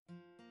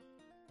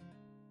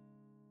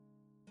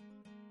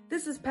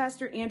This is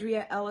Pastor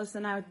Andrea Ellis,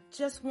 and I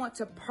just want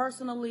to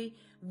personally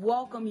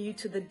welcome you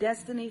to the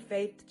Destiny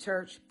Faith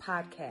Church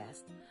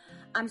podcast.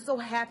 I'm so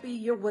happy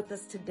you're with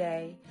us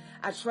today.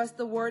 I trust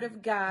the Word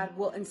of God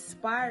will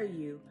inspire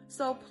you,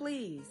 so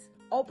please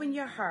open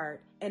your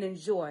heart and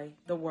enjoy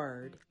the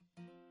Word.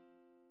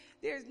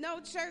 There's no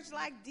church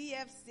like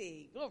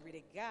DFC. Glory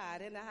to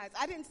God in the highest.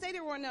 I didn't say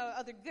there were no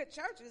other good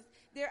churches.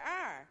 There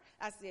are.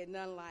 I said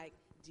none like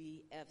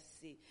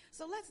DFC.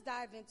 So let's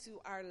dive into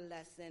our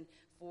lesson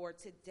for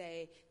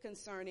today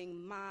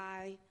concerning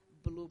my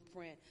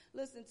blueprint.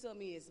 Listen to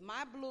me. It's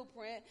my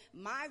blueprint,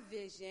 my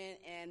vision,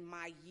 and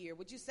my year.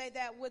 Would you say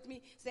that with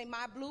me? Say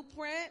my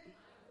blueprint,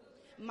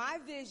 my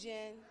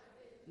vision,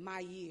 my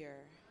year.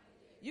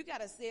 You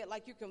got to say it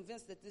like you're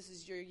convinced that this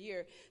is your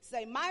year.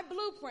 Say my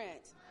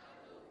blueprint,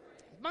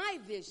 my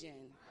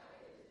vision,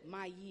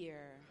 my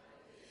year.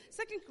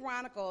 2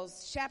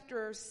 Chronicles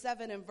chapter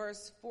 7 and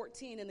verse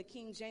 14 in the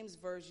King James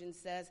Version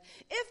says,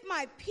 "If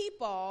my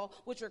people,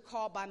 which are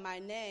called by my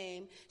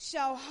name,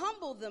 shall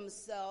humble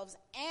themselves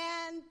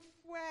and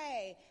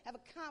pray," have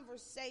a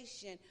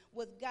conversation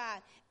with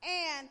God,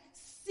 "and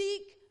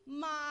seek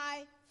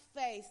my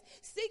face."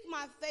 Seek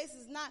my face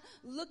is not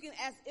looking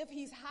as if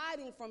he's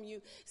hiding from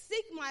you.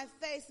 Seek my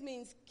face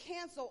means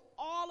cancel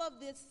all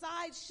of the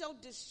sideshow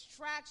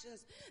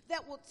distractions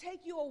that will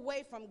take you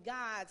away from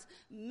God's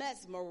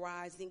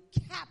mesmerizing,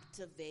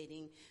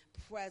 captivating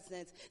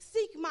presence.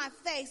 Seek my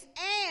face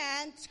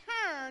and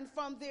turn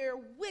from their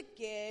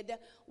wicked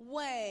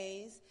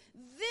ways.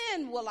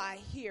 Then will I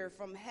hear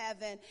from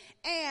heaven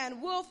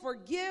and will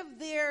forgive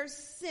their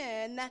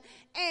sin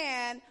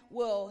and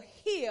will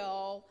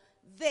heal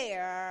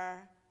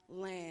their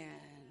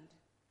land.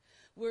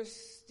 We're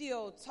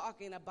still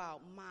talking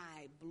about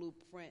my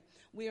blueprint.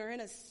 We are in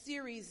a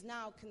series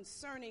now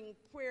concerning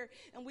prayer,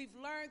 and we've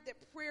learned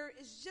that prayer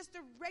is just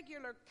a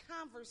regular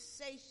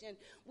conversation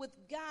with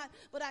God,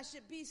 but I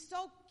should be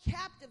so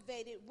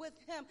captivated with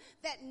him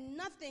that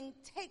nothing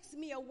takes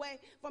me away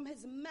from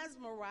his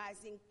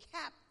mesmerizing,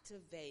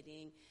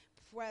 captivating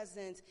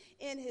presence.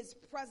 In his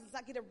presence,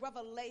 I get a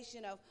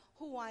revelation of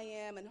who I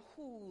am and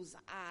whose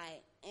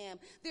I am.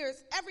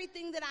 There's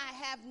everything that I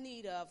have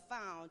need of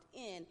found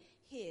in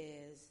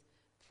his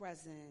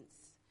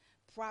presence.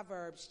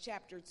 Proverbs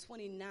chapter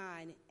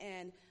 29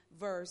 and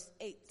verse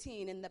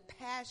 18 in the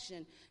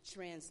Passion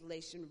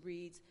Translation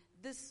reads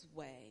this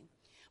way: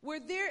 "Where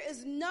there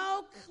is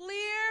no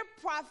clear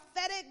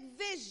prophetic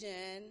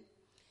vision,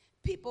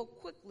 people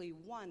quickly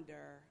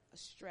wander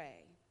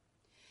astray.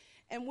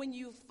 And when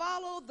you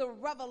follow the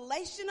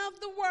revelation of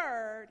the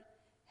word,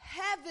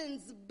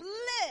 heaven's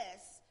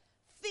bliss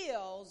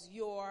fills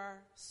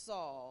your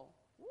soul."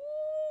 Woo,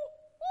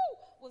 woo.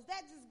 Was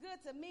that just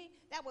good to me?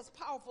 That was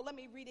powerful. Let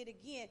me read it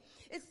again.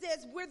 It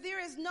says, "Where there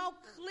is no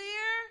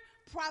clear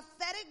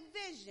prophetic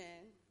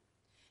vision,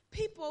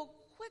 people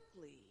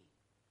quickly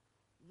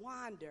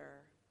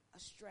wander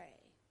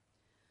astray.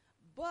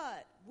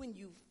 But when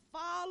you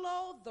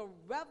follow the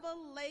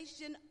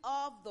revelation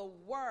of the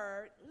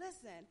word,"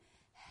 listen,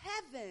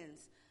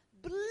 "heaven's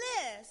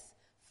bliss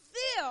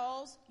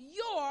fills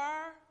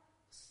your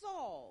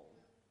soul."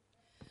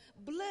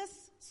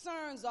 Bliss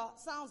sounds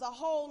a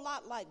whole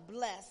lot like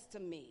bless to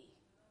me,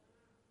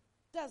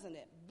 doesn't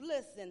it?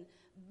 Bliss and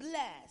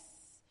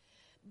bless.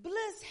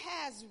 Bliss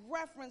has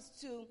reference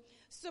to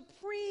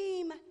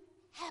supreme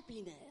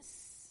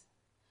happiness,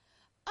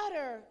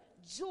 utter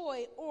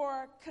joy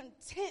or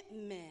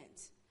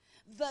contentment,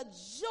 the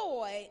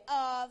joy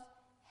of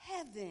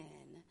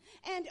heaven.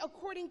 And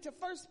according to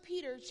 1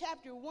 Peter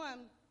chapter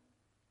 1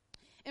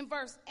 in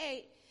verse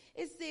 8,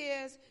 it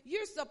says,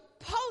 you're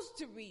supposed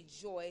to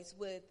rejoice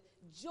with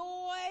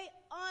joy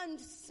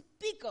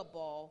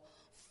unspeakable,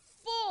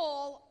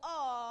 full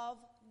of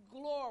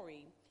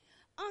glory.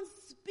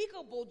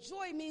 Unspeakable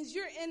joy means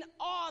you're in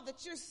awe,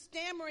 that you're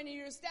stammering and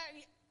you're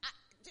stammering. I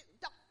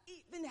don't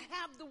even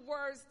have the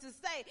words to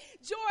say.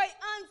 Joy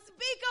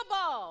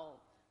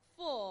unspeakable,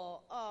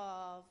 full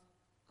of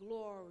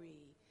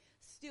glory.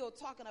 Still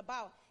talking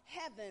about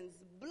heaven's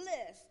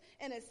bliss,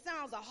 and it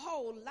sounds a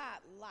whole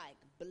lot like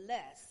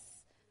bless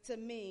to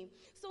me.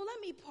 So let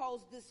me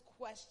pose this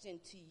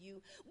question to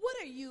you. What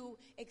are you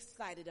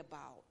excited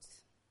about?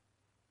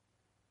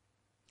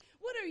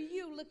 What are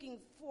you looking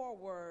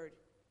forward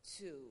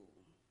to?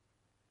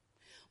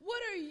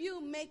 What are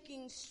you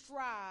making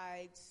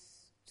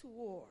strides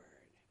toward?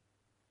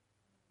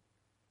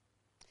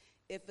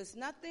 If it's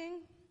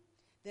nothing,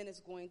 then it's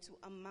going to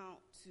amount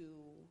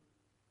to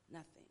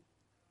nothing.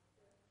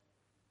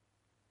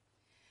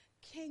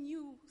 Can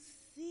you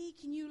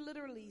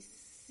literally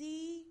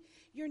see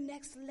your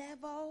next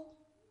level?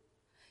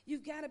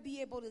 You've got to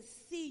be able to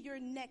see your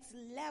next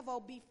level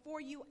before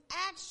you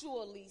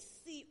actually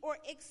see or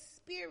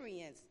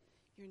experience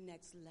your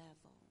next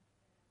level.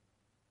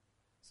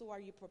 So are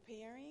you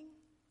preparing?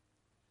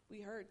 we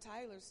heard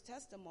Tyler's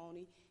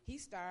testimony, he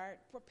started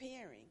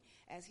preparing.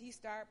 As he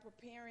started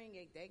preparing,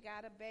 they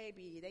got a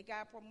baby, they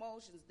got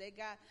promotions, they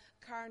got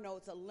car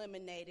notes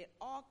eliminated,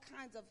 all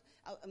kinds of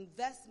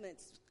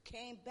investments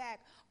came back,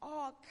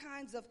 all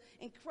kinds of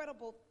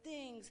incredible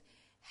things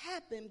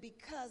happened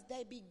because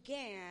they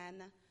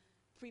began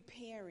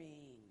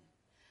preparing.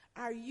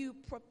 Are you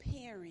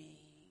preparing?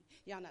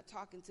 Y'all not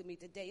talking to me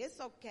today.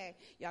 It's okay.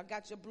 Y'all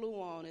got your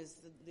blue on.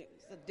 It's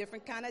a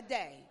different kind of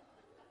day.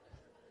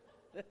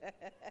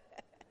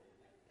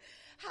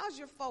 How's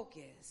your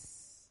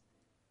focus?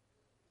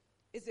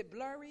 Is it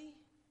blurry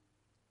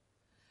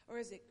or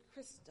is it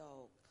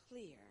crystal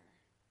clear?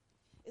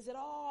 Is it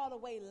all the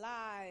way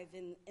live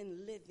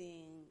in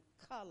living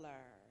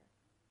color?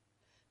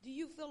 Do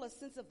you feel a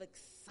sense of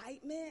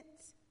excitement?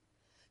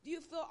 Do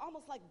you feel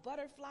almost like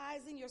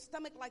butterflies in your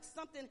stomach, like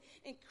something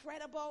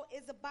incredible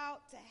is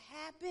about to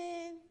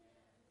happen?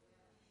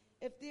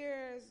 If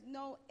there's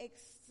no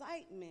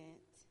excitement,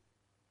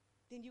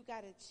 then you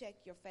got to check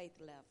your faith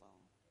level.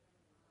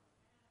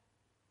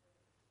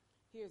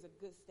 Here's a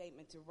good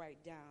statement to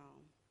write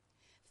down.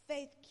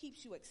 Faith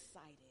keeps you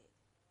excited,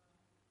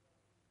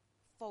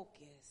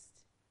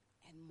 focused,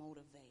 and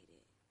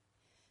motivated.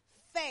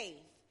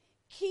 Faith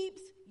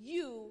keeps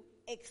you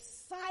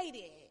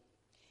excited.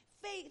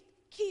 Faith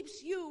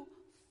keeps you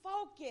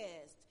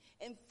focused,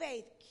 and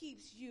faith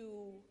keeps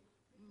you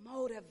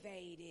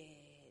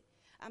motivated.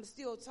 I'm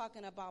still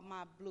talking about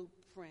my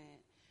blueprint.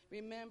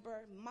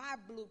 Remember, my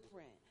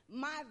blueprint,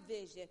 my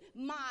vision,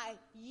 my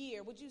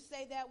year. Would you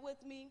say that with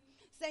me?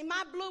 Say,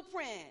 my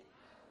blueprint,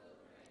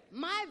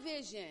 my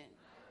vision.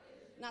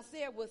 Now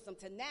say it with some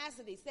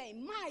tenacity. Say,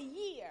 my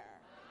year.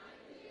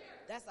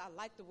 I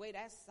like the way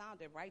that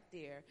sounded right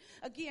there.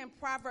 Again,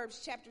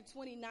 Proverbs chapter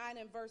 29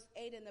 and verse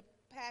 8 in the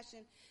Passion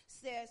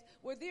says,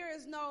 where there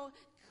is no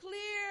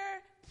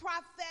clear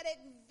prophetic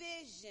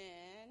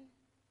vision,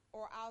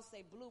 or I'll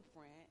say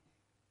blueprint,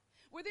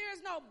 where there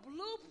is no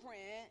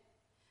blueprint,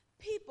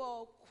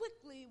 people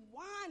quickly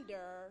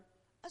wander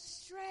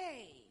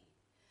astray.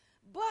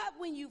 But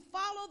when you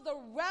follow the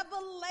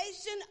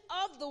revelation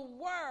of the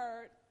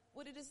word,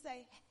 what did it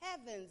say?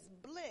 Heaven's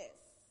bliss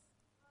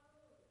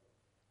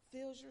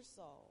fills your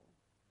soul.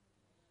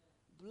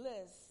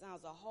 Bliss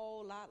sounds a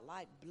whole lot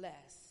like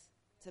bless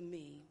to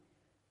me.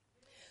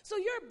 So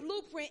your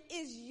blueprint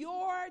is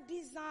your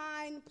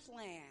design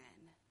plan.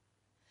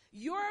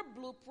 Your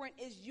blueprint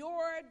is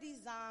your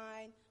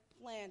design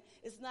plan.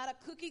 It's not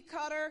a cookie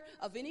cutter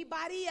of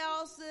anybody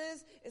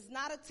else's. It's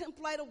not a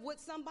template of what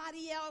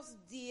somebody else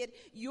did.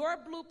 Your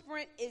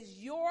blueprint is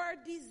your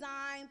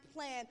design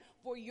plan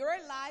for your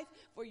life,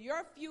 for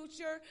your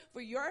future,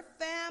 for your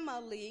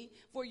family,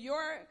 for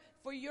your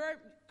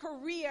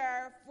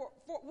career,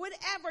 for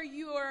whatever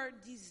you're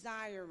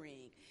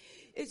desiring.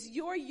 It's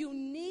your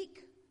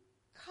unique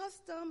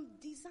custom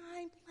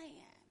design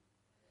plan.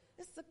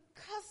 It's a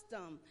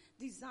custom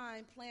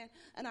design plan.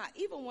 And I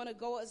even want to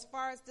go as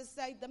far as to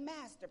say the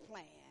master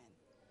plan.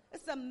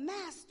 It's a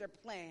master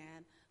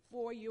plan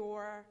for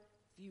your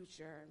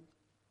future.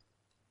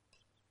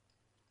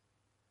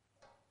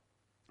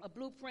 A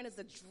blueprint is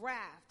a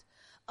draft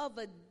of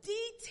a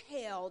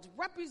detailed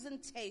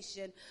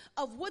representation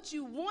of what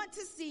you want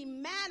to see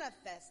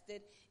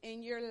manifested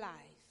in your life.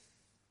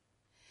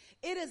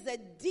 It is a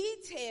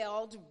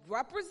detailed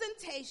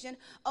representation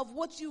of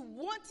what you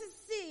want to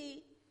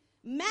see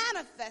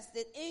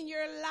manifested in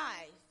your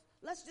life.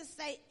 Let's just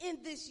say in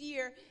this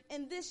year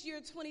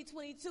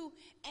 2022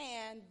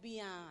 and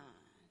beyond.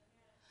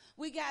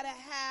 We got to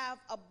have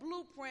a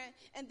blueprint,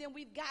 and then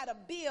we've got to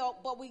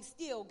build, but we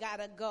still got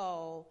to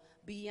go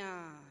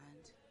beyond.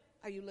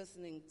 Are you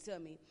listening to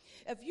me?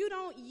 If you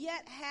don't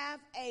yet have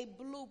a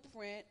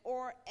blueprint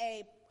or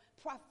a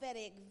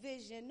prophetic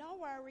vision, no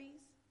worries.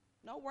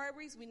 No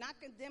worries. We're not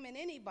condemning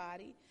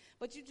anybody,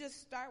 but you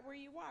just start where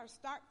you are.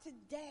 Start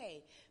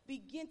today.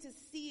 Begin to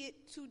see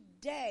it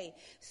today.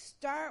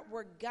 Start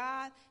where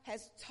God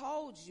has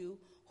told you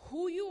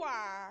who you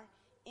are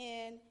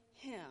in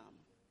Him.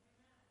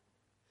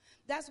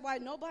 That's why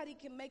nobody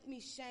can make me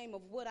shame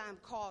of what I'm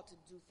called to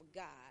do for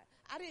God.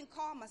 I didn't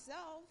call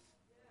myself.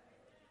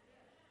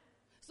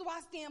 So I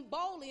stand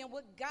boldly in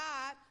what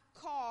God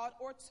called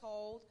or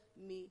told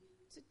me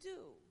to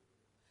do.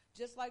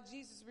 Just like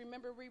Jesus,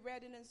 remember we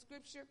read it in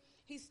Scripture?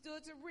 He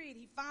stood to read.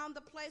 He found the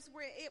place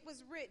where it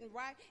was written,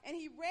 right? And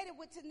he read it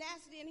with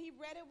tenacity and he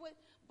read it with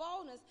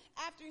boldness.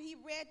 After he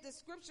read the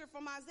Scripture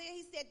from Isaiah,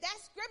 he said, that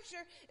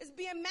Scripture is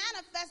being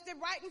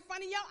manifested right in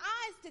front of your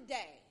eyes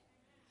today.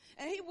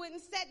 And he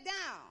wouldn't sit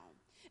down.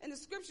 And the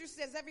Scripture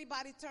says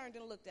everybody turned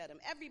and looked at him.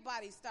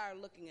 Everybody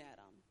started looking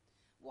at him.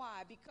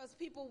 Why? Because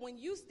people, when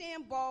you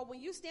stand bold,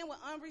 when you stand with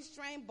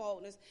unrestrained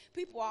boldness,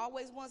 people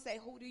always want to say,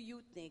 who do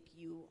you think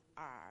you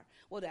are?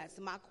 Well, that's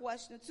my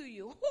question to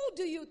you. Who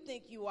do you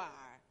think you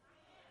are?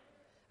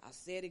 I'll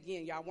say it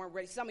again. Y'all weren't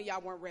ready. Some of y'all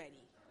weren't ready.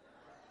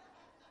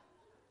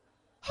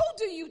 Who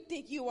do you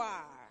think you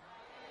are?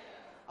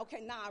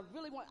 Okay, now I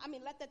really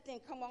let that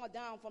thing come on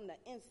down from the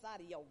inside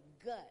of your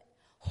gut.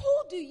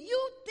 Who do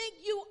you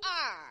think you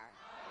are?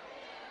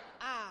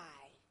 I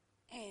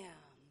am.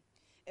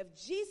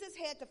 Jesus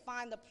had to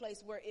find the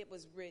place where it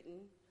was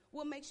written,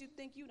 what makes you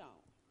think you don't?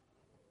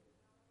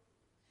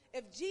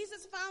 If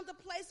Jesus found the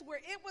place where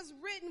it was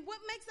written, what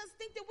makes us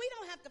think that we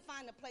don't have to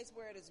find the place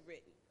where it is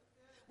written?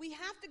 We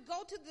have to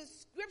go to the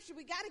scripture.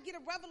 We got to get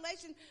a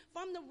revelation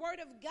from the word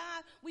of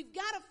God. We've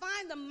got to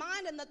find the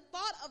mind and the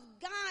thought of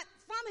God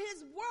from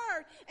his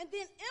word and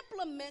then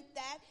implement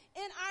that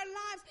in our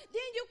lives.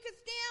 Then you can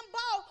stand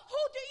bold.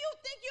 Who do you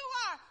think you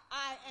are?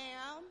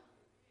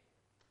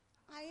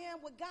 I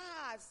am what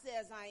God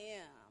says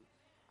I am.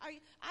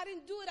 I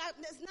didn't do it.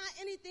 It's not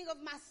anything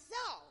of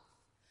myself.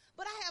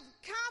 But I have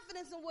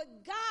confidence in what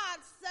God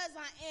says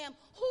I am,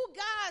 who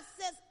God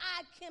says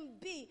I can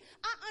be.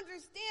 I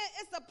understand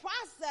it's a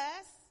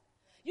process.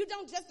 You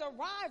don't just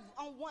arrive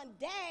on one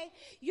day.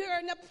 You're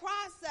in a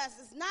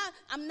process.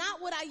 I'm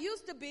not what I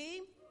used to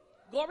be.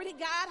 Glory to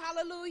God.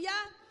 Hallelujah.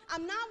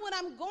 I'm not what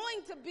I'm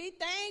going to be.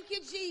 Thank you,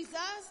 Jesus.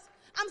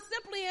 I'm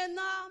simply in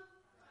the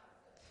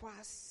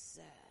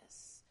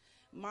process.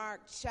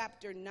 Mark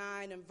chapter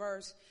 9 and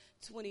verse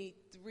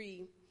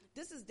 23.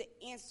 This is the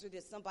answer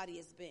that somebody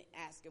has been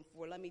asking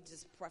for. Let me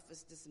just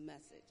preface this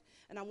message.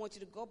 And I want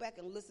you to go back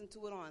and listen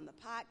to it on the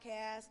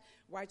podcast,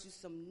 write you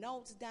some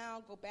notes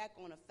down, go back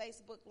on a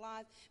Facebook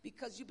Live,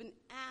 because you've been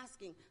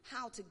asking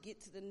how to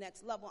get to the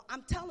next level.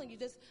 I'm telling you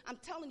this. I'm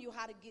telling you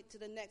how to get to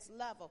the next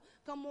level.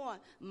 Come on.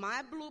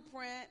 My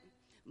blueprint,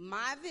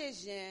 my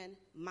vision,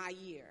 my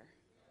year.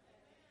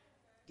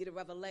 Get a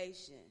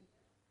revelation.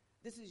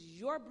 This is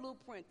your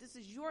blueprint. This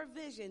is your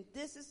vision.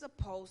 This is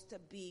supposed to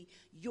be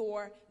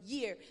your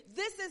year.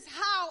 This is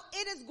how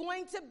it is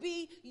going to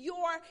be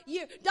your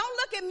year. Don't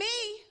look at me.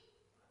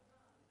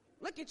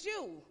 Look at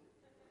you.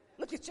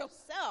 Look at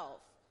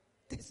yourself.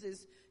 This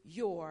is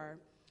your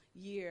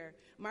year.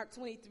 Mark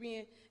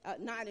 23,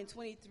 9 and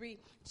 23,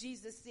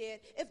 Jesus said,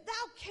 if thou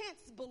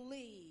canst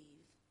believe,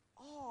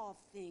 all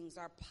things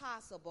are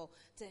possible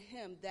to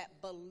him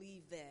that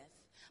believeth.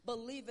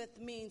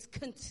 Believeth means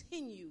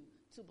continue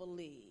to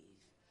believe.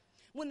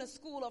 When the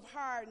school of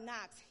hard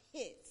knocks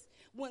hits,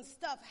 when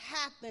stuff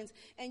happens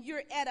and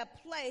you're at a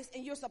place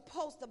and you're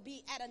supposed to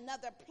be at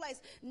another place,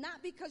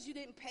 not because you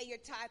didn't pay your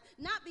tithe,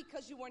 not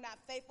because you were not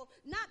faithful,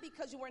 not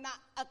because you were not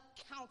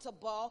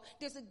accountable.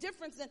 There's a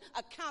difference in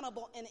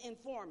accountable and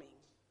informing.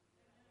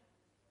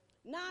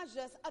 Not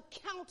just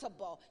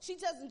accountable. She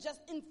doesn't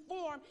just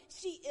inform,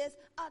 she is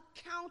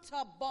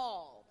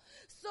accountable.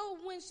 So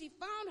when she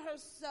found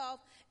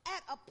herself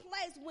at a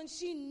place when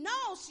she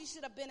knows she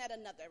should have been at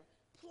another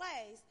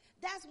place,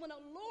 that's when the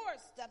Lord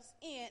steps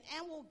in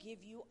and will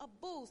give you a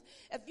boost.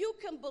 If you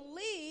can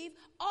believe,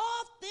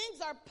 all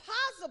things are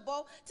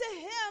possible to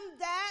him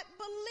that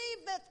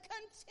believeth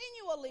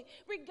continually,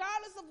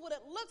 regardless of what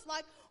it looks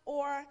like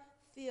or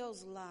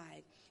feels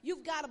like.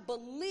 You've got to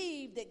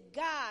believe that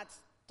God's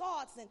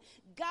thoughts and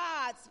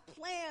God's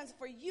plans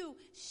for you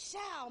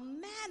shall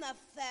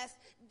manifest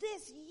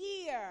this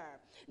year.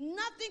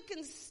 Nothing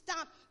can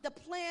stop the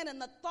plan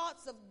and the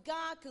thoughts of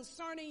God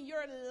concerning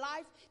your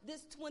life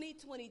this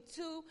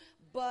 2022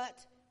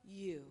 but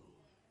you.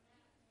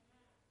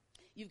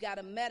 You've got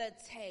to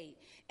meditate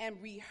and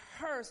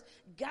rehearse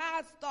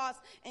God's thoughts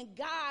and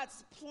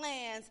God's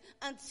plans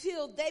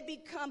until they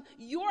become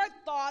your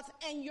thoughts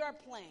and your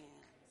plans.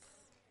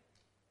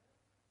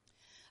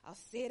 I'll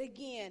say it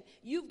again.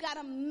 You've got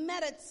to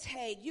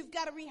meditate. You've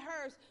got to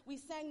rehearse. We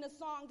sang the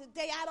song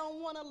today, I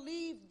don't want to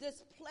leave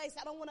this place.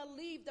 I don't want to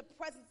leave the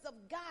presence of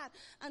God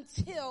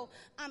until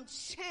I'm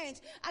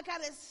changed. I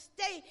got to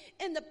stay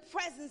in the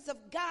presence of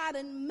God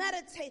and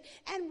meditate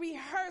and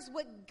rehearse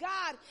what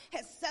God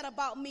has said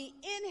about me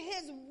in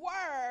his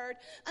word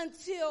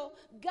until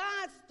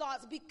God's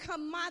thoughts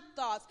become my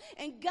thoughts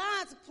and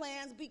God's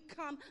plans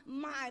become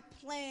my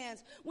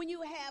plans. When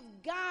you have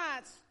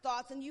God's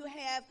thoughts and you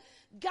have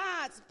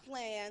God's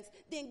plans,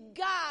 then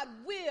God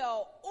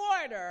will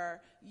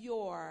order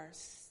your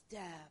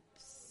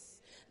steps.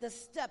 The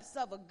steps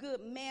of a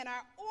good man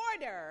are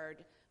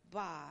ordered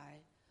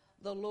by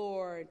the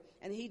Lord,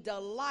 and he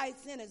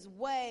delights in his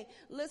way.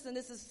 Listen,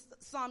 this is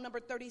Psalm number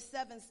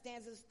 37,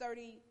 stanzas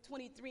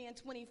 23 and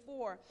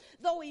 24.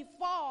 Though he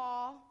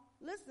fall,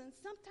 listen,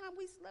 sometimes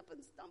we slip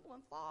and stumble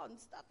and fall and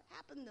stuff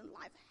happens and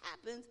life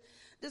happens.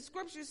 The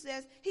scripture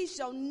says he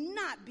shall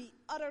not be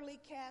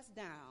utterly cast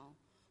down.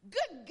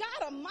 Good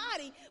God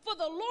Almighty, for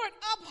the Lord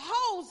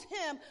upholds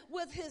him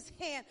with his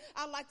hand.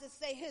 I like to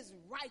say his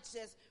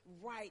righteous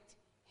right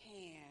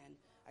hand.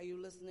 Are you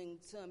listening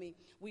to me?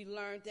 We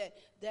learned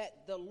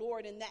that the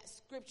Lord in that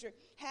scripture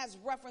has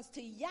reference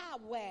to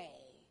Yahweh,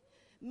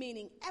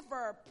 meaning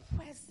ever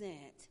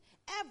present,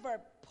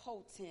 ever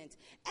potent,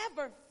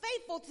 ever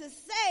faithful to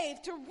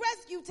save, to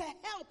rescue, to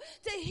help,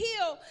 to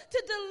heal,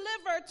 to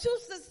deliver, to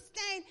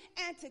sustain,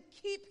 and to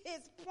keep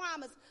his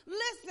promise.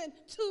 Listen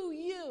to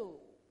you.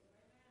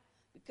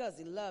 Because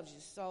he loves you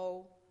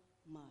so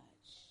much.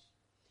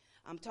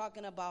 I'm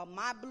talking about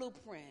my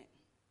blueprint,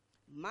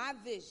 my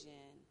vision,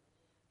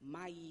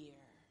 my year.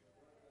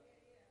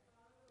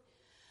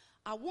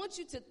 I want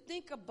you to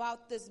think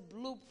about this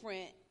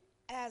blueprint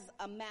as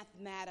a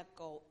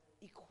mathematical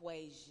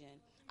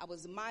equation. I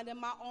was minding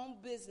my own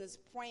business,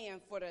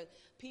 praying for the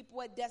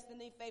people at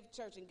Destiny Faith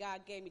Church, and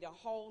God gave me the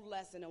whole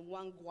lesson in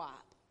one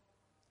guap.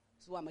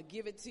 So I'm going to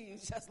give it to you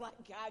just like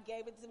God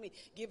gave it to me.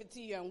 Give it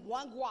to you in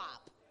one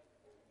guap.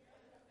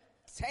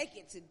 Take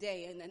it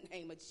today in the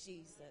name of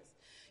Jesus.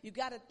 You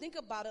got to think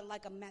about it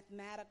like a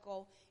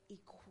mathematical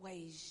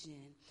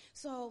equation.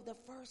 So the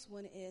first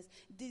one is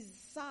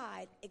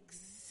decide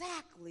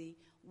exactly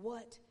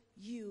what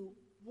you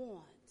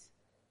want.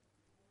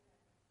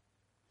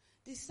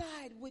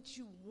 Decide what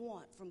you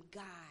want from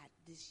God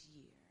this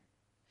year.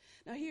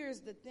 Now here's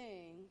the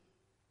thing.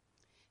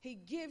 He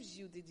gives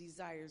you the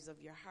desires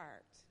of your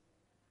heart.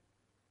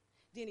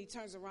 Then he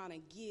turns around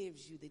and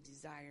gives you the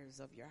desires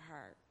of your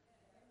heart.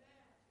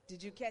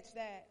 Did you catch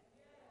that?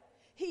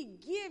 He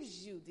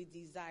gives you the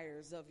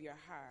desires of your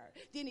heart.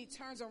 Then he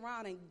turns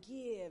around and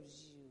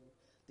gives you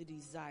the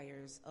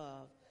desires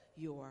of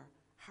your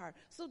heart.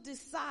 So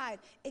decide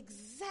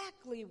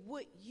exactly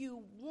what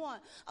you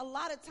want. A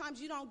lot of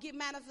times you don't get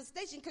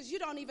manifestation because you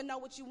don't even know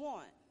what you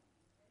want.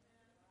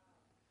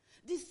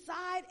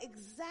 Decide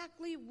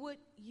exactly what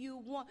you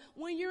want.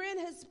 When you're in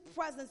his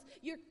presence,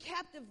 you're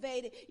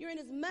captivated. You're in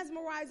his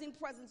mesmerizing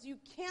presence. You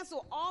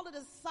cancel all of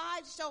the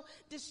sideshow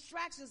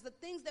distractions, the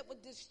things that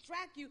would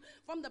distract you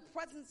from the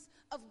presence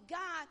of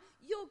God.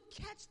 You'll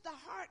catch the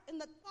heart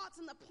and the thoughts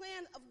and the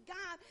plan of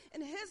God,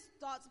 and his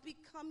thoughts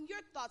become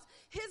your thoughts.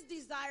 His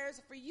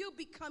desires for you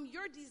become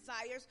your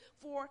desires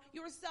for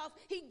yourself.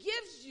 He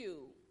gives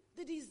you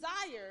the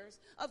desires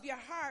of your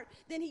heart,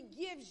 then he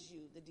gives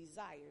you the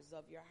desires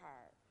of your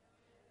heart.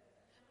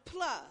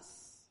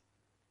 Plus,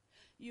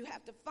 you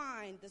have to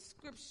find the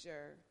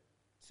scripture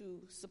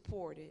to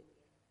support it.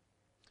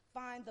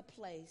 Find the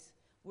place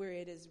where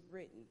it is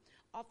written.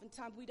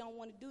 Oftentimes, we don't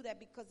want to do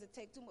that because it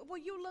takes too much. Well,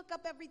 you look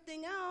up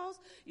everything else.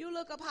 You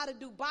look up how to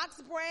do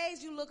box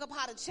braids. You look up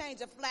how to change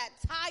a flat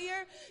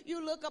tire.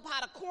 You look up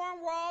how to corn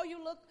roll.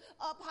 You look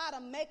up how to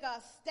make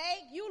a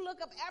steak. You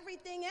look up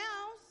everything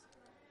else.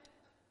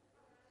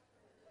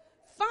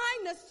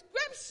 Find the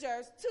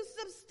scriptures to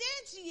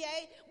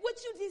substantiate what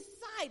you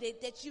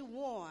decided that you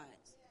want.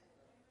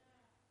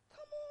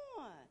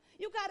 Come on.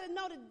 You got to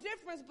know the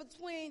difference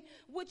between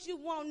what you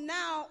want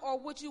now or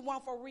what you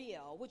want for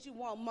real, what you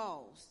want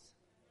most.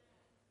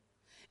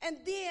 And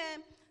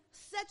then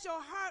set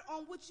your heart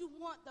on what you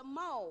want the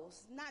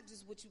most, not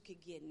just what you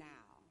could get now.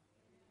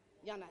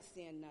 Y'all not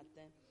saying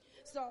nothing.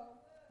 So,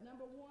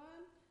 number one,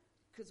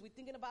 because we're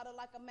thinking about it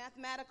like a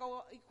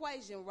mathematical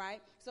equation,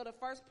 right? So the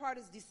first part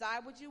is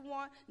decide what you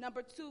want.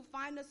 Number two,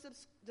 find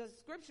the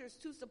scriptures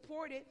to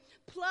support it.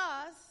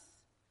 Plus,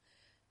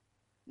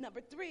 number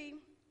three,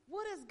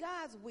 what is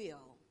God's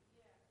will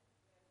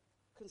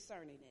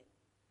concerning it?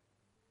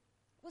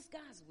 What's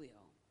God's will?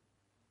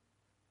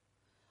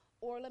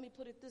 Or let me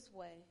put it this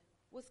way,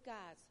 what's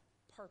God's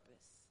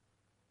purpose?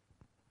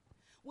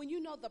 When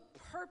you know the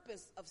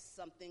purpose of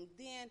something,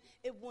 then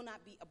it will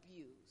not be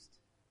abused.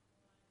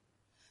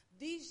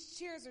 These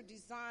chairs are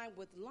designed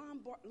with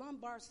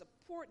lumbar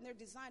support, and they're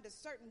designed a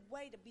certain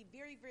way to be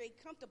very, very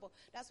comfortable.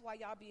 That's why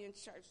y'all be in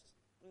church.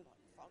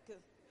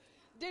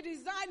 They're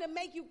designed to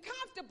make you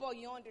comfortable,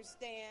 you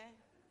understand?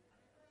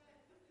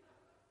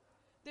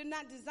 They're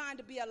not designed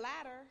to be a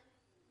ladder.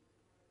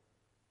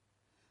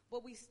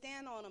 But we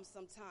stand on them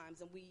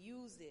sometimes, and we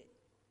use it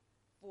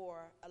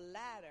for a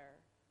ladder,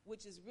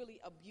 which is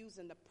really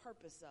abusing the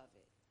purpose of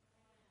it.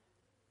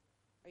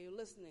 Are you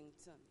listening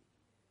to me?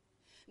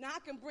 Now, I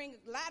can bring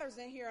ladders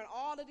in here and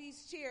all of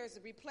these chairs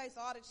and replace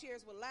all the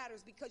chairs with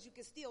ladders because you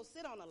can still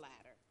sit on a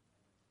ladder.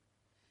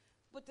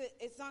 But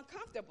it's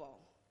uncomfortable.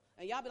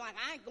 And y'all be like,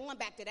 I ain't going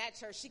back to that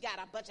church. She got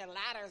a bunch of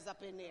ladders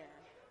up in there.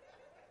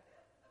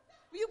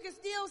 You can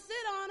still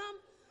sit on them,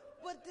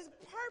 but the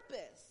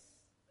purpose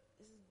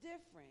is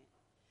different.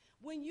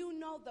 When you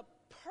know the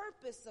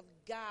purpose of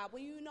God,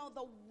 when you know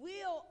the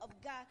will of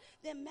God,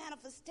 then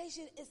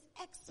manifestation is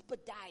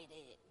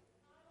expedited.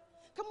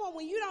 Come on,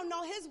 when you don't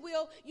know his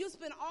will, you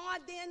spend all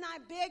day and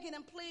night begging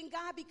and pleading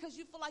God because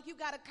you feel like you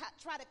got to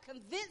try to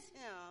convince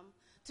him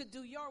to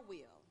do your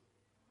will.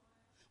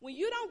 When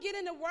you don't get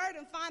in the word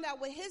and find out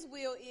what his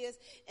will is,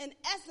 in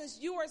essence,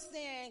 you are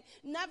saying,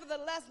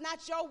 nevertheless, not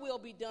your will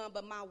be done,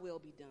 but my will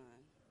be done.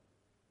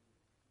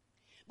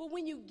 But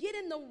when you get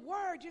in the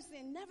word, you're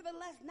saying,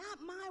 nevertheless, not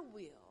my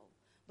will,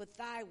 but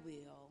thy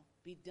will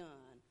be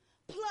done.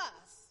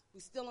 Plus,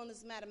 we're still on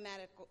this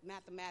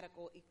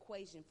mathematical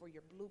equation for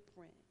your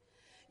blueprint.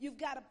 You've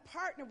got to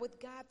partner with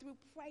God through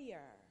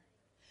prayer.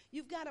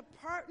 You've got to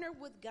partner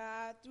with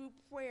God through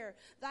prayer.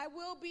 Thy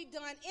will be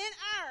done in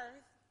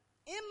earth,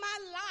 in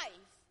my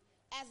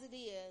life, as it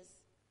is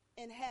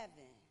in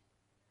heaven.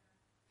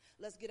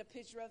 Let's get a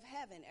picture of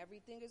heaven.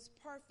 Everything is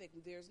perfect.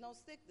 There's no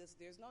sickness.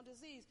 There's no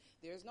disease.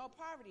 There's no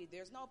poverty.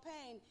 There's no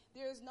pain.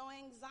 There's no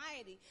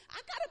anxiety.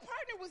 I got to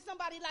partner with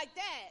somebody like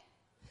that.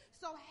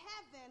 So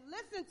heaven,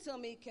 listen to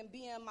me, can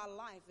be in my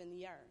life in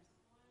the earth.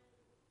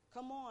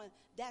 Come on,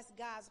 that's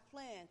God's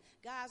plan.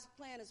 God's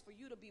plan is for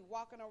you to be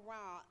walking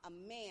around, a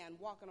man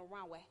walking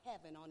around with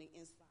heaven on the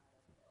inside.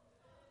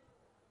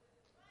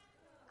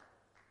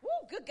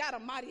 Woo, good God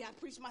Almighty, I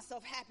preach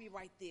myself happy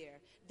right there.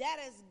 That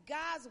is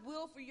God's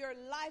will for your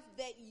life,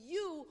 that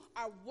you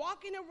are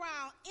walking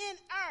around in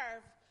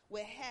earth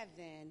with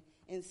heaven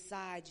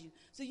inside you.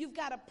 So you've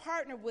got to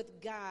partner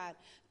with God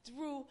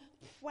through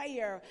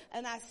prayer.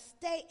 And I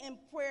stay in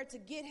prayer to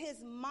get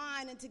his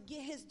mind and to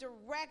get his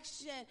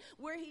direction.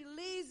 Where he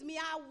leads me,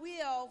 I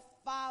will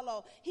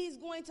follow. He's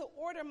going to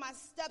order my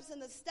steps,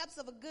 and the steps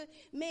of a good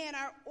man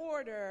are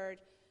ordered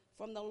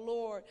from the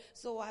Lord.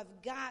 So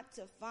I've got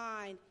to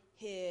find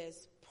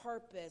his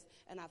purpose,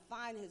 and I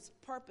find his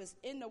purpose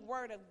in the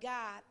word of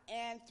God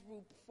and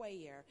through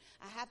prayer.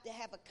 I have to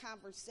have a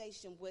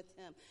conversation with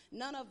him.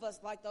 None of us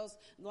like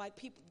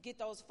people get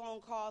those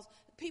phone calls.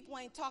 People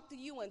ain't talked to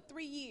you in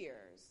 3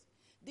 years.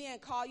 Then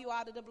call you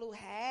out of the blue.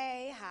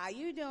 Hey, how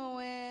you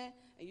doing?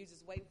 And you're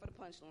just waiting for the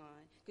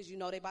punchline because you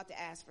know they're about to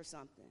ask for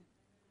something.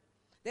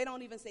 They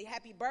don't even say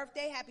happy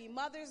birthday, happy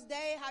Mother's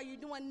Day, how you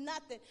doing,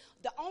 nothing.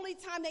 The only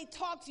time they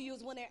talk to you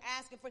is when they're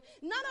asking for.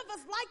 None of us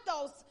like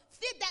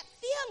that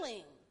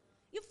feeling.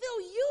 You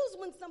feel used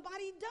when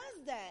somebody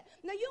does that.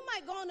 Now, you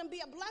might go on and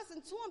be a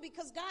blessing to them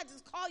because God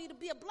just called you to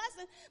be a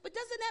blessing, but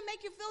doesn't that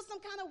make you feel some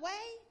kind of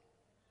way?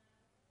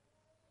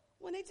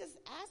 When they just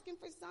asking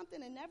for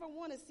something and never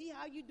want to see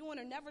how you're doing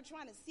or never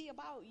trying to see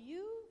about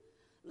you,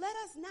 let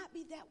us not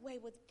be that way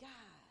with God.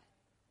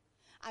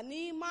 I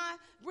need my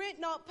rent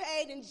note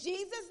paid in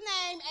Jesus'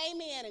 name,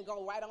 amen, and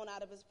go right on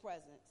out of his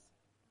presence.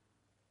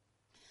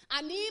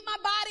 I need my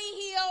body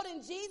healed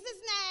in Jesus'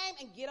 name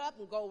and get up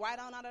and go right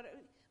on out of it.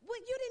 Well,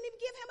 you didn't even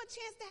give him a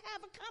chance to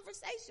have a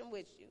conversation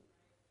with you.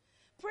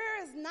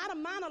 Prayer is not a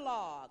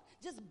monologue,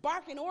 just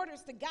barking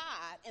orders to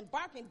God and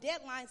barking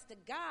deadlines to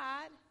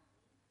God.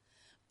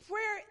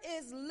 Prayer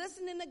is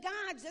listening to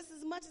God just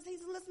as much as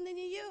he's listening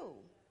to you.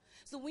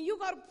 So when you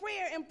go to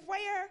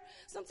prayer,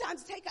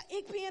 sometimes take an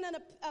ink pen and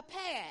a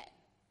pad.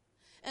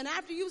 And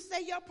after you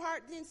say your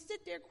part, then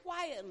sit there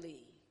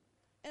quietly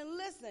and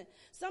listen.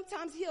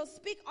 Sometimes he'll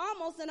speak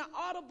almost in an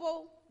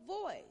audible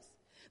voice.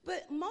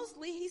 But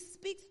mostly he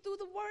speaks through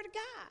the word of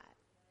God.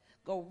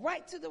 Go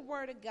right to the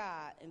word of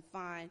God and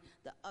find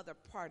the other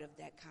part of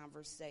that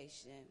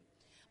conversation.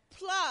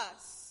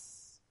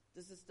 Plus,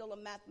 this is still a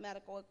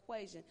mathematical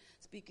equation,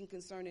 speaking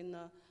concerning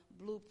the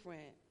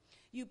blueprint.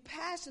 You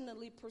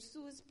passionately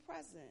pursue his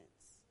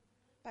presence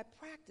by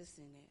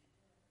practicing it.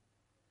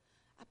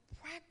 I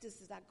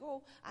practice it.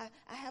 I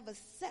have a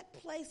set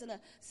place and a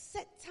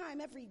set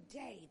time every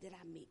day that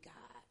I meet God.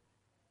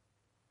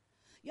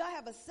 Y'all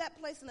have a set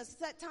place and a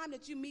set time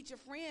that you meet your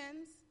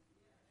friends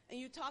and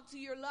you talk to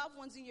your loved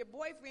ones and your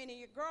boyfriend and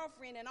your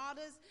girlfriend and all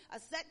this, a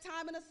set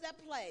time and a set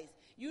place.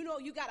 You know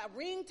you got a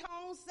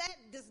ringtone set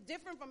that's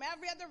different from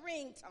every other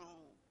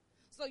ringtone,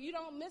 so you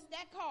don't miss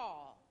that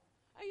call.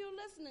 Are you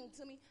listening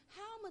to me?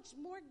 How much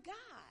more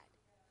God?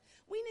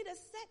 We need a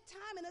set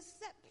time and a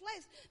set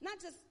place,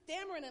 not just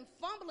stammering and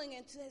fumbling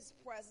into his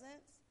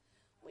presence.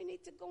 We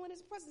need to go in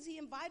his presence. He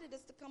invited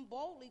us to come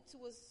boldly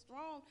to his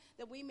throne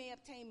that we may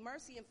obtain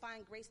mercy and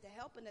find grace to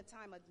help in the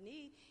time of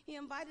need. He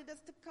invited us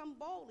to come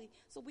boldly,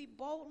 so we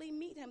boldly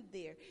meet him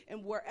there.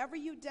 And wherever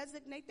you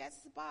designate that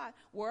spot,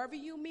 wherever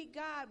you meet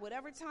God,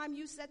 whatever time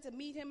you set to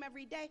meet him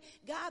every day,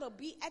 God will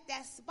be at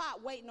that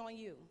spot waiting on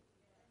you.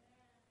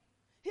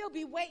 He'll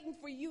be waiting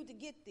for you to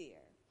get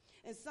there.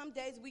 And some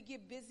days we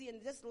get busy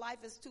and this life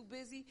is too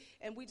busy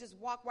and we just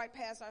walk right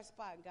past our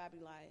spot and God be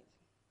like,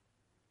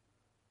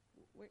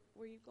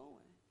 where are you going?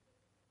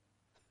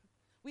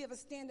 We have a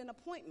standing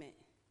appointment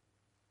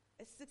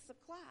at 6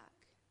 o'clock.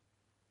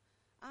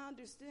 I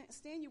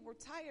understand you were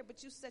tired,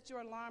 but you set your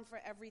alarm for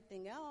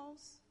everything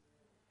else.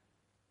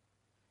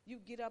 You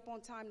get up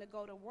on time to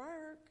go to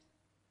work.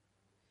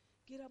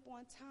 Get up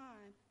on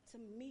time to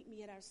meet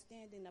me at our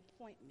standing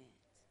appointment.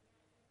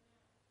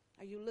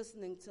 Are you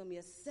listening to me?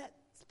 A set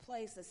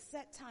place, a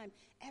set time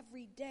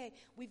every day.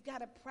 We've got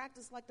to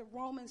practice like the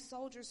Roman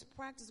soldiers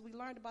practice. We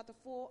learned about the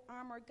full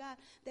armor of God.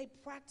 They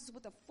practiced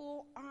with the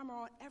full armor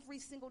on every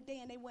single day,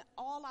 and they went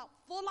all out,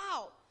 full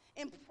out,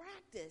 in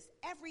practice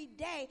every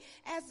day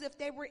as if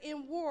they were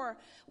in war.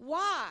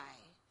 Why?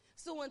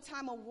 So in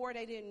time of war,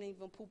 they didn't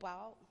even poop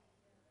out.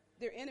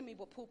 Their enemy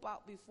would poop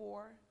out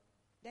before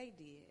they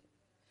did.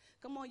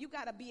 Come on, you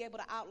got to be able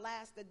to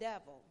outlast the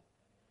devil.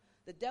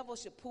 The devil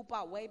should poop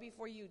out way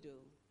before you do,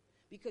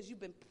 because you've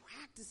been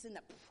practicing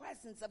the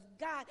presence of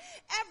God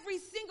every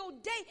single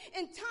day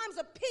in times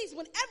of peace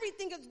when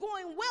everything is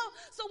going well.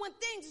 So when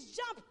things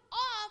jump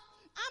off,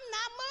 I'm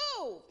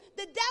not moved.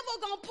 The devil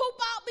gonna poop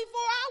out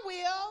before I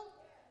will,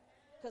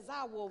 because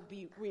I will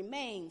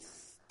remain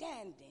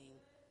standing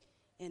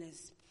in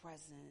his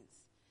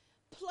presence.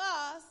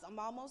 Plus, I'm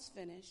almost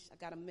finished. I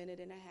got a minute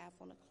and a half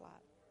on the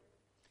clock.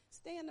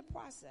 Stay in the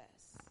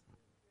process.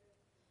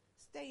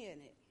 Stay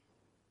in it.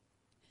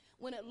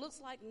 When it looks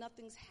like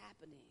nothing's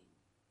happening,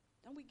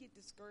 don't we get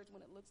discouraged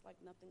when it looks like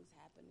nothing's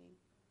happening?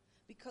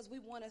 Because we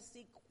want to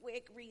see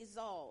quick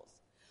results.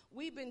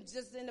 We've been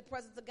just in the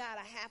presence of God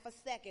a half a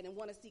second and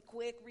want to see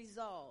quick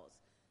results.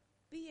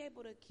 Be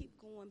able to keep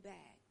going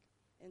back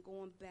and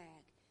going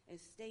back and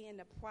stay in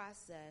the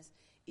process,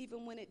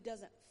 even when it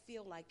doesn't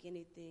feel like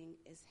anything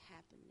is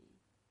happening.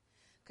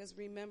 Because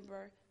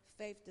remember,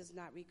 faith does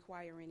not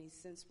require any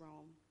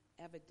sense-realm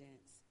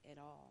evidence at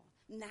all.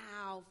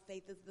 Now,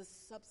 faith is the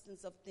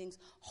substance of things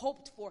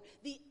hoped for,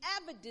 the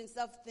evidence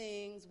of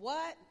things,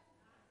 what?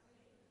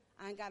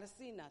 I ain't got to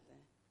see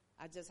nothing.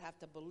 I just have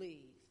to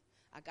believe.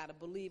 I got to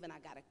believe, and I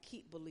got to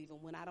keep believing.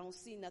 When I don't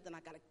see nothing, I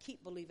got to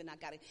keep believing. I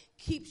got to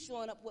keep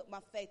showing up with my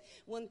faith.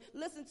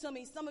 Listen to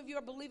me, some of you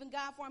are believing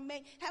God for a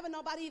mate. Haven't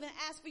nobody even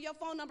asked for your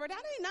phone number. That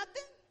ain't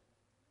nothing.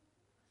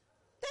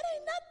 That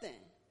ain't nothing.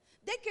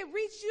 They can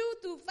reach you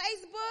through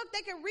Facebook.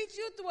 They can reach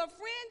you through a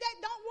friend. That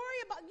don't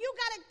worry about. You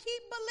got to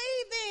keep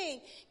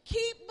believing.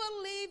 Keep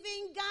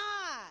believing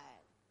God.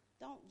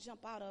 Don't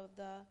jump out of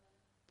the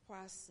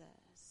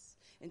process.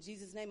 In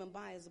Jesus' name and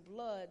by his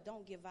blood,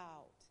 don't give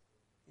out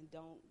and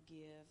don't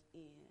give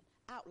in.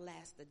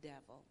 Outlast the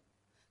devil.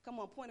 Come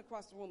on, point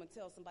across the room and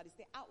tell somebody,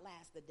 say,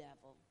 outlast the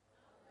devil.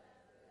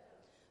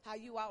 How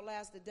you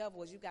outlast the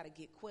devil is you got to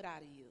get quit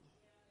out of you.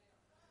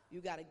 You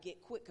got to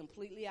get quit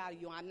completely out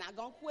of you. I'm not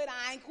going to quit.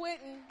 I ain't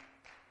quitting.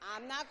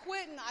 I'm not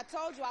quitting. I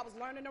told you I was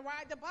learning to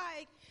ride the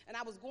bike, and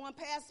I was going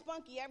past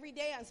Spunky every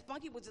day, and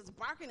Spunky was just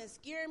barking and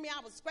scaring me. I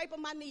was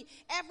scraping my knee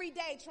every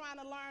day trying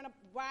to learn to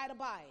ride a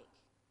bike.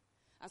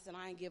 I said,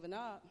 I ain't giving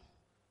up.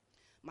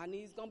 My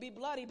knee's going to be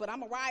bloody, but I'm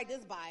going to ride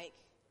this bike.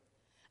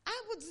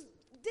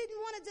 Didn't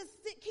want to just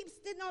keep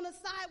sitting on the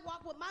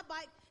sidewalk with my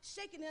bike,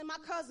 shaking, and my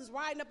cousins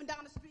riding up and down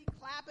the street,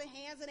 clapping,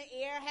 hands in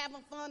the air,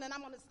 having fun, and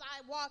I'm on the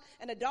sidewalk,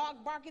 and the dog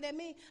barking at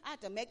me. I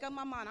had to make up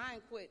my mind. I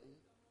ain't quitting.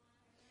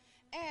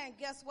 And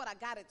guess what? I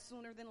got it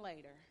sooner than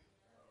later.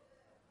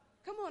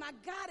 Come on, I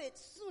got it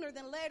sooner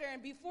than later,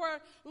 and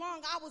before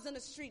long, I was in the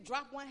street.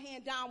 Drop one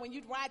hand down. When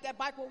you ride that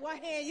bike with one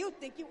hand, you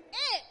think you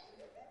it.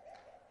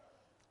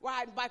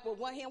 Riding bike with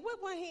one hand. What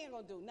one hand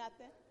gonna do?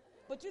 Nothing.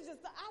 But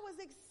I was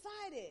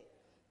excited.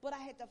 But I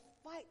had to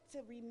fight to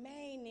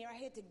remain there. I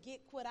had to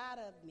get quit out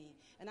of me.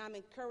 And I'm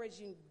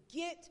encouraging,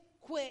 get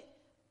quit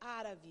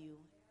out of you.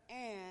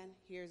 And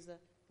here's the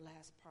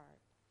last part.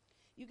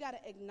 You got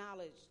to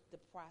acknowledge the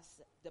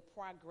process, the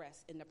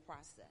progress in the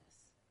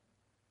process.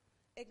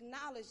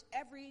 Acknowledge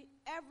every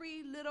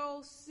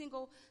little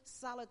single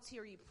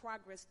solitary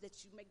progress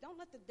that you make. Don't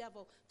let the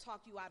devil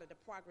talk you out of the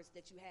progress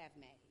that you have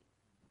made.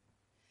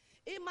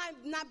 It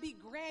might not be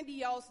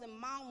grandiose and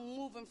mountain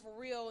moving for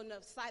real in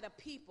the sight of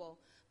people,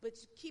 but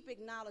you keep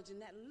acknowledging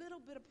that little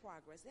bit of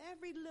progress.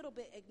 Every little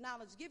bit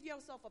acknowledge. Give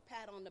yourself a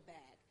pat on the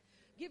back.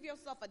 Give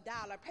yourself $1.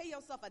 Pay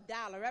yourself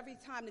 $1 every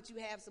time that you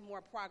have some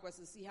more progress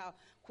and see how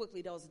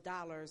quickly those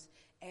dollars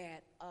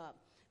add up.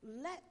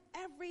 Let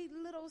every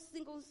little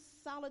single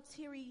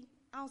solitary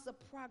ounce of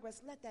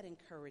progress, let that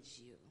encourage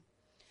you.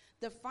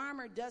 The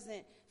farmer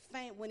doesn't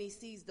faint when he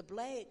sees the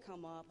blade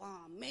come up.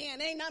 Oh, man,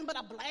 ain't nothing but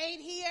a blade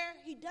here.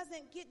 He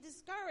doesn't get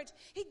discouraged.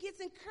 He gets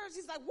encouraged.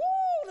 He's like,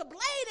 woo, the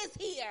blade is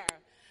here.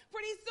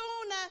 Pretty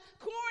soon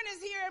the corn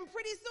is here, and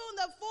pretty soon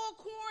the full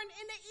corn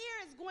in the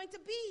ear is going to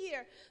be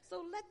here.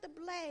 So let the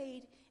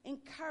blade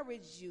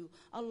encourage you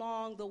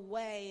along the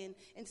way,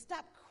 and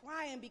stop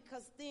crying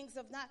because things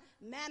have not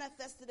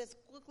manifested as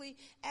quickly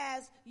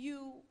as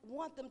you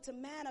want them to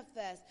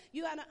manifest.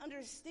 You got to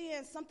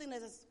understand something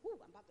that is,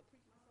 I'm about to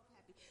preach myself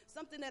happy,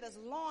 something that is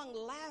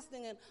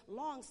long-lasting and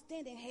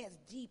long-standing has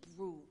deep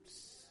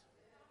roots.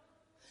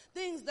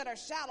 Things that are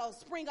shallow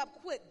spring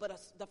up quick, but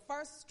the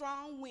first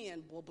strong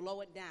wind will blow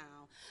it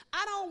down.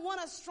 I don't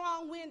want a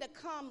strong wind to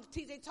come.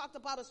 TJ talked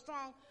about a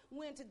strong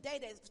wind today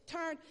that's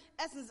turned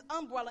Essence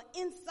umbrella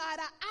inside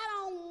out. I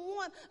don't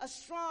want a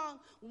strong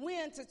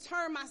wind to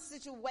turn my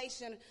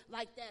situation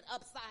like that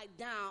upside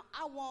down.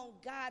 I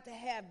want God to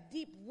have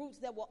deep roots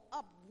that will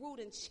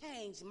uproot and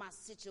change my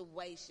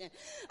situation.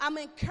 I'm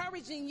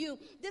encouraging you.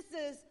 This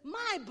is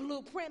my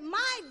blueprint,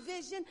 my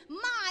vision,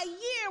 my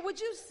year. Would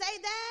you say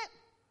that?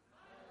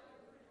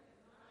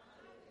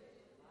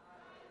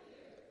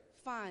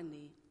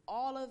 Finally,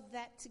 all of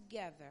that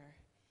together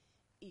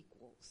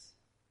equals.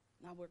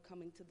 Now we're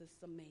coming to the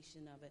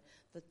summation of it,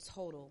 the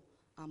total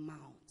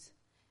amount.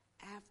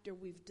 After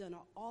we've done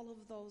all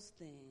of those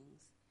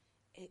things,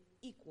 it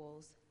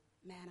equals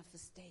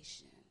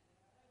manifestation.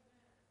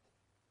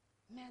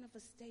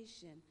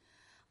 Manifestation,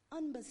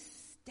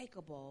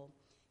 unmistakable,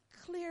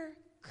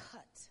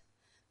 clear-cut,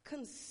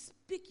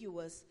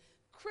 conspicuous,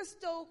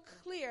 crystal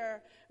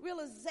clear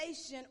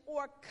realization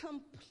or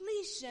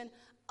completion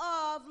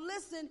of,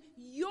 listen,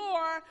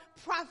 your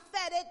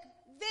prophetic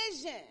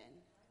vision.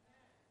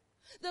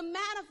 The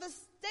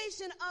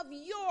manifestation of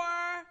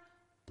your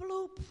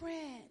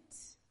blueprint.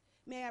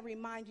 May I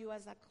remind you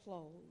as I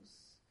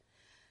close,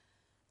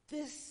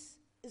 this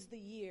is the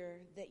year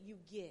that you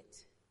get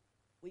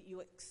what you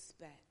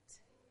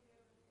expect.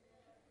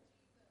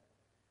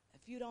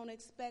 If you don't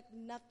expect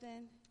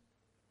nothing,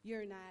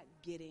 you're not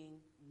getting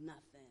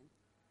nothing.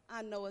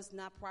 I know it's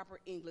not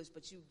proper English,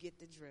 but you get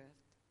the drift.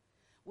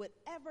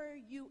 Whatever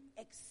you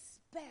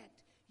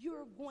expect,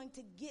 you're going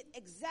to get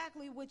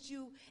exactly what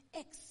you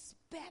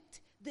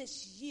expect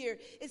this year.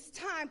 It's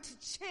time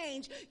to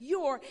change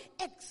your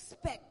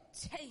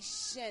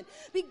expectation.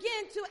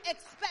 Begin to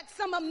expect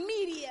some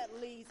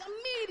immediately.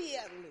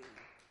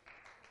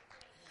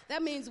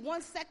 That means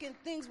 1 second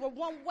things were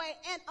one way,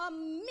 and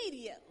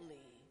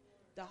immediately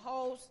the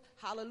whole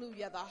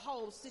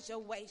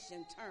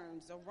situation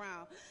turns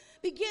around.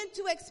 Begin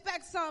to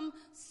expect some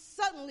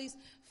suddenlies.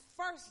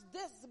 First,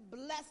 this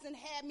blessing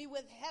had me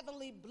with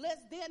heavenly bliss.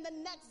 Then the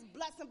next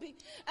blessing,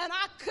 and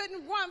I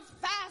couldn't run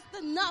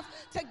fast enough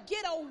to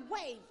get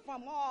away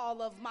from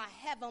all of my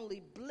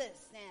heavenly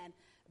bliss and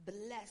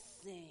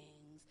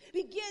blessings.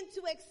 Begin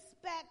to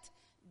expect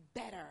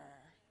better.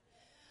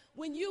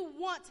 When you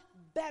want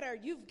better,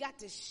 you've got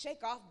to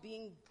shake off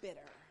being bitter.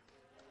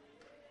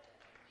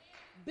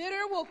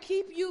 Bitter will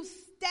keep you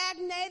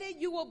stagnated.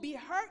 You will be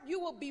hurt. You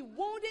will be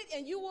wounded,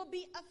 and you will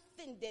be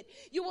offended.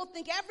 You will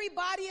think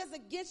everybody is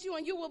against you,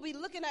 and you will be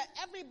looking at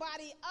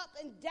everybody up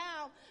and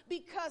down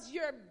because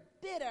you're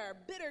bitter.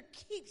 Bitter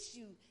keeps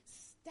you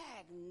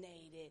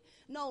stagnated.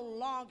 No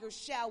longer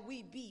shall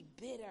we be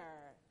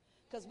bitter,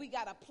 because we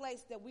got a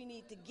place that we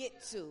need to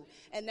get to,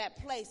 and that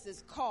place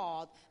is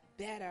called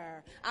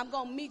better. I'm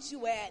going to meet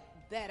you at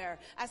better.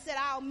 I said,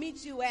 I'll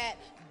meet you at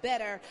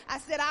better. I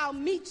said, I'll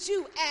meet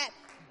you at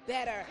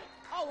better.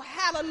 Oh,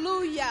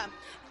 hallelujah.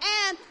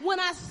 And when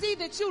I see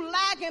that you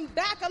lagging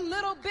back a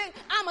little bit,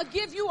 I'm going to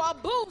give you a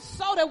boost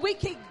so that we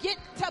can get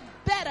to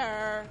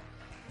better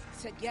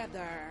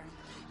together.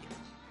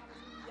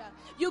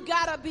 You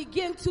got to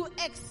begin to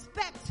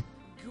expect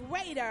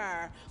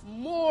greater,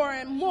 more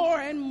and more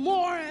and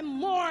more and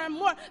more and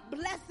more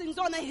blessings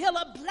on a hill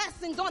of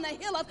blessings on a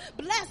hill of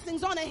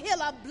blessings on a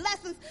hill of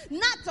blessings,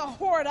 not to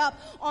hoard up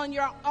on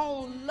your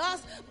own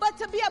lust, but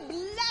to be a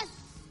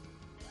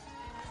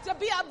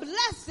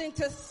blessing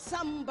to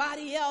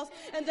somebody else.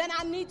 And then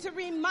I need to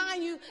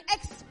remind you,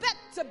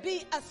 expect to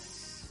be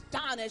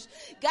astonished.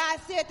 God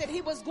said that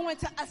he was going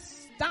to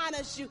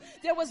astonish you.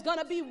 There was going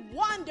to be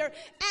wonder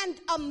and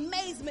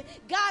amazement.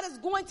 God is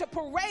going to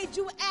parade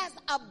you as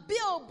a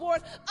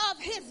billboard of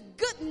his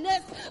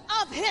goodness,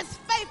 of his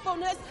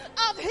faithfulness,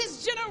 of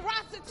his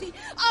generosity,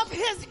 of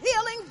his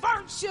healing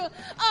virtue,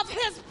 of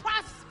his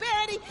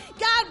prosperity.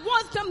 God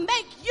wants to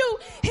make you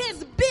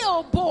his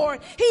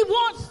billboard. He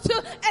wants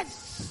to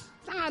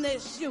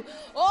astonish you.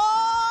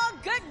 Oh,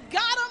 good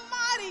God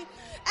Almighty.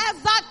 As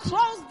I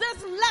close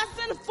this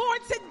lesson for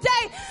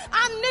today,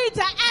 I need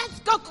to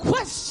ask a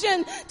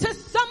question to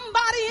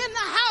somebody in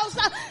the house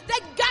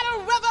that got a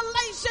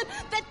revelation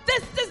that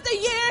this is the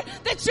year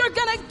that you're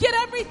going to get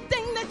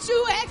everything that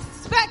you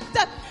expect.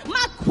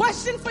 My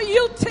question for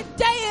you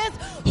today is,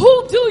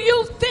 who do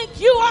you think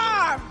you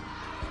are?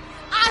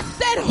 I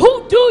said,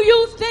 who do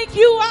you think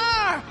you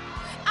are?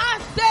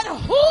 I said,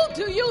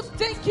 who do you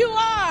think you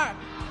are?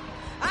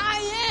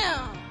 I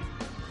am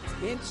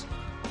in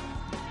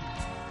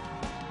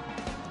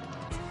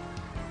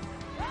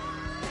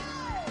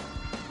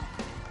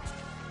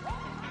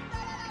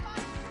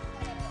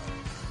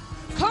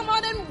Come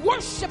on and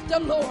worship the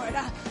Lord.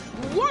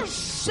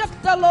 Worship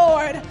the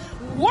Lord.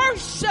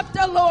 Worship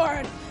the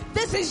Lord.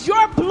 This is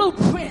your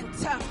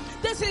blueprint.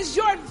 This is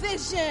your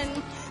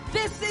vision.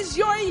 This is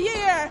your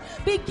year.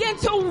 Begin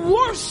to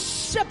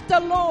worship the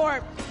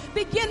Lord.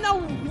 Begin to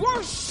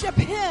worship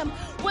him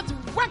with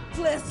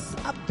reckless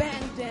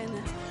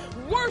abandon.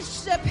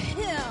 Worship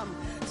him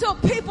till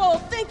people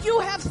think you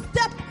have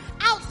stepped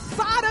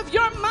outside of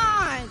your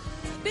mind,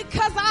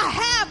 because I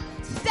have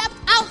stepped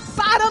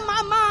outside of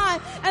my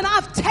mind and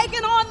I've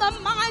taken on the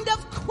mind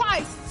of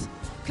Christ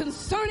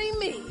concerning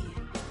me,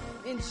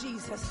 in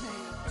Jesus' name.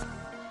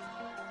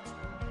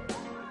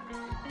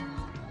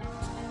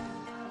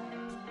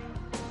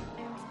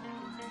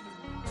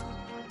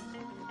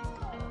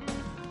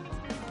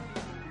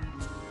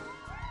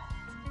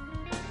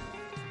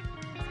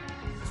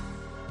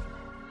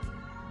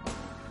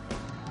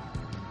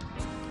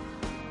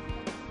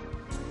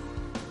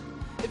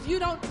 If you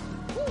don't,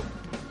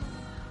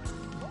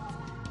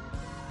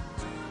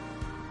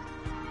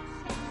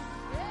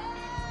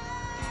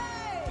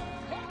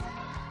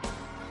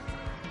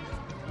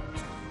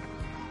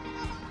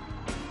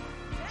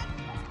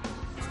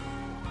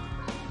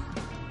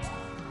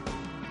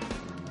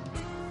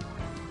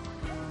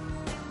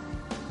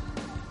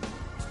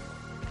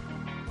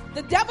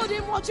 the devil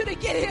didn't want you to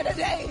get here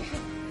today.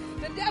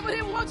 The devil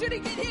didn't want you to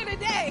get here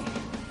today.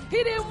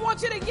 He didn't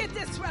want you to get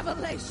this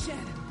revelation.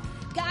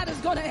 God is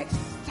going to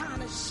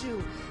astonish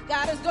you.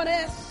 God is going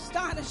to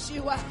astonish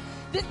you.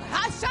 This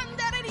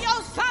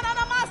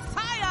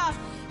Messiah.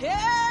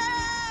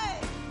 Hey.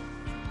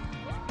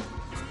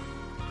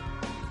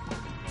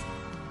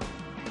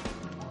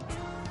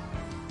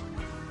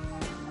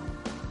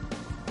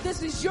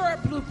 This is your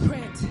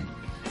blueprint.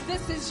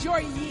 This is your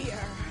year.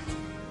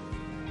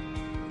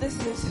 This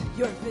is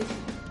your vision.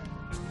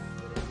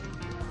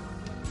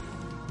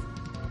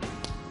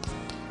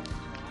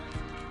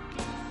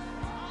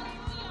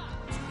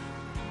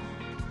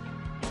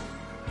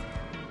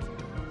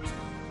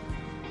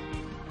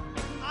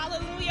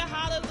 Hallelujah,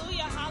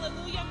 hallelujah,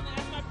 hallelujah. I'm going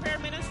to ask my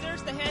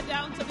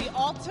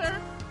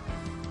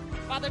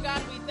Father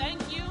God, we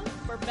thank you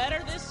for better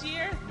this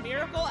year,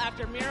 miracle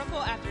after miracle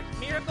after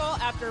miracle,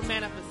 after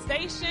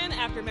manifestation,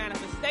 after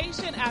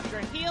manifestation,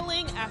 after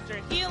healing,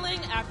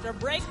 after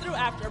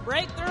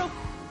breakthrough,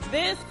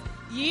 this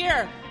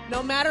year.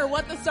 No matter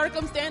what the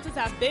circumstances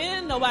have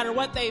been, no matter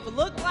what they've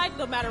looked like,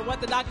 no matter what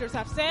the doctors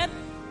have said,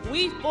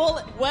 we full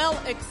well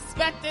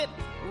expect it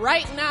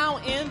right now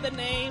in the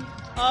name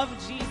of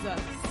Jesus.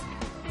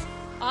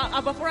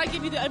 Before I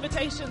give you the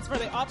invitations for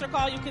the altar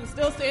call, you can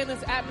still stay in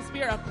this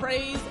atmosphere of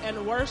praise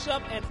and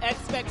worship and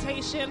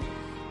expectation.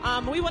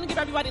 We want to give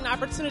everybody an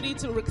opportunity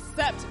to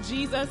accept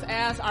Jesus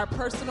as our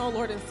personal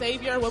Lord and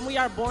Savior. When we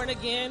are born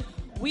again,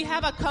 we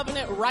have a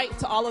covenant right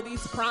to all of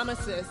these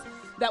promises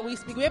that we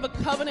speak. We have a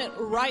covenant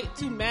right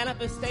to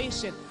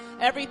manifestation.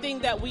 Everything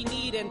that we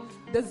need and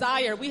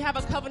desire, we have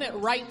a covenant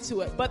right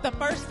to it. But the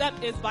first step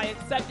is by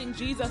accepting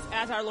Jesus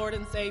as our Lord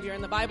and Savior.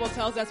 And the Bible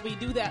tells us we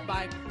do that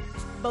by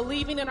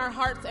believing in our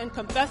hearts and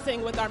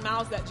confessing with our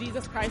mouths that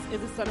Jesus Christ is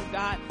the Son of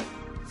God.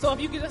 So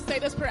if you could just say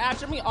this prayer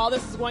after me, all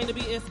this is going to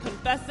be is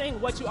confessing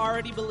what you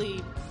already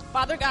believe.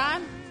 Father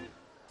God,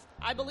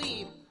 I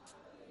believe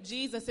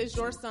Jesus is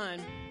your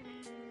Son.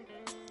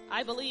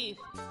 I believe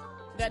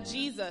that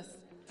Jesus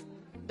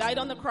died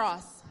on the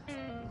cross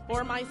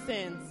for my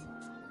sins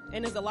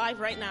and is alive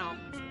right now.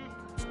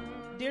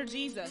 Dear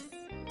Jesus,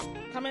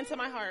 come into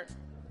my heart,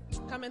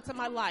 come into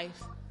my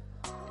life,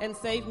 and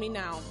save me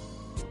now.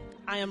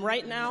 I am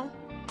right now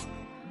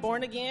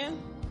born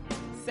again,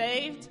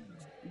 saved,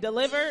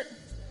 delivered,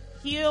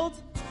 healed,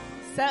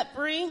 set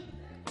free,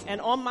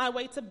 and on my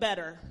way to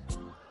better.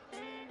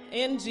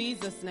 In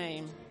Jesus'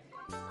 name.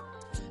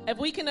 If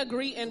we can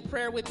agree in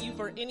prayer with you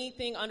for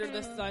anything under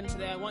the sun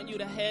today, I want you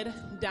to head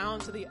down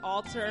to the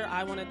altar.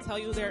 I want to tell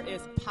you there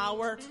is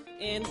power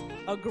in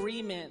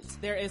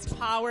agreement. There is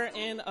power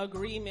in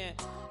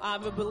agreement.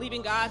 I've been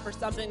believing God for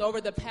something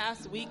over the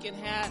past week and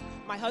had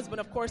my husband,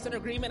 of course, in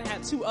agreement,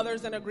 had 2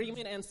 others in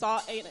agreement, and saw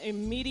an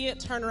immediate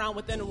turnaround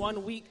within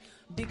 1 week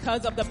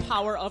because of the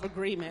power of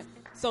agreement.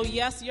 So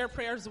yes, your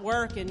prayers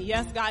work, and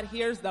yes, God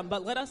hears them,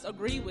 but let us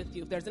agree with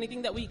you. If there's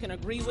anything that we can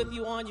agree with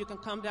you on, you can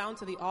come down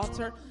to the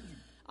altar.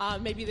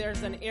 Maybe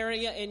there's an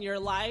area in your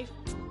life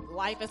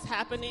is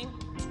happening,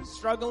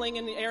 struggling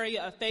in the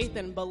area of faith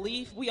and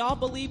belief. We all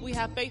believe we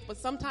have faith, but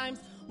sometimes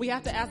we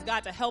have to ask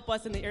God to help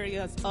us in the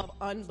areas of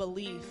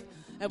unbelief.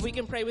 If we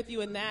can pray with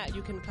you in that,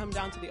 you can come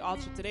down to the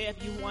altar today.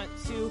 If you want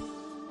to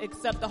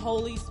accept the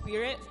Holy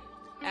Spirit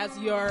as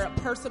your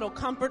personal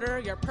comforter,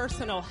 your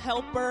personal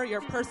helper,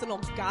 your personal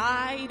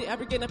guide,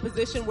 ever get in a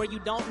position where you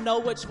don't know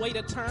which way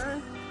to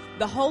turn,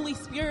 the Holy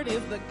Spirit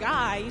is the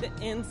guide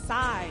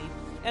inside.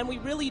 And we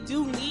really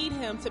do need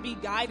him to be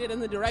guided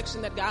in the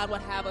direction that God would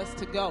have us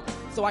to go.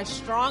 So I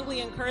strongly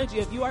encourage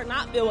you, if you are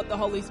not filled with the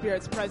Holy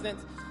Spirit's presence,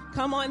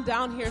 come on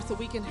down here so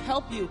we can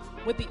help you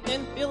with the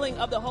infilling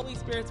of the Holy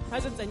Spirit's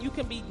presence, and you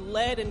can be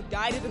led and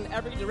guided in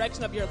every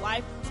direction of your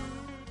life.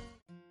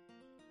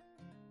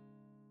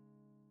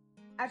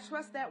 I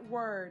trust that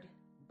word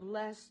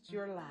blessed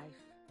your life.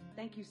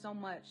 Thank you so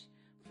much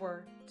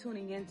for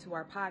tuning into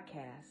our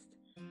podcast.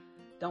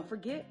 Don't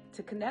forget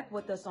to connect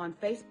with us on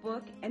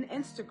Facebook and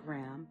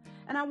Instagram.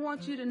 And I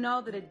want you to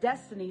know that at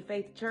Destiny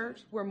Faith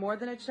Church, we're more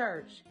than a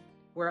church.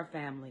 We're a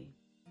family.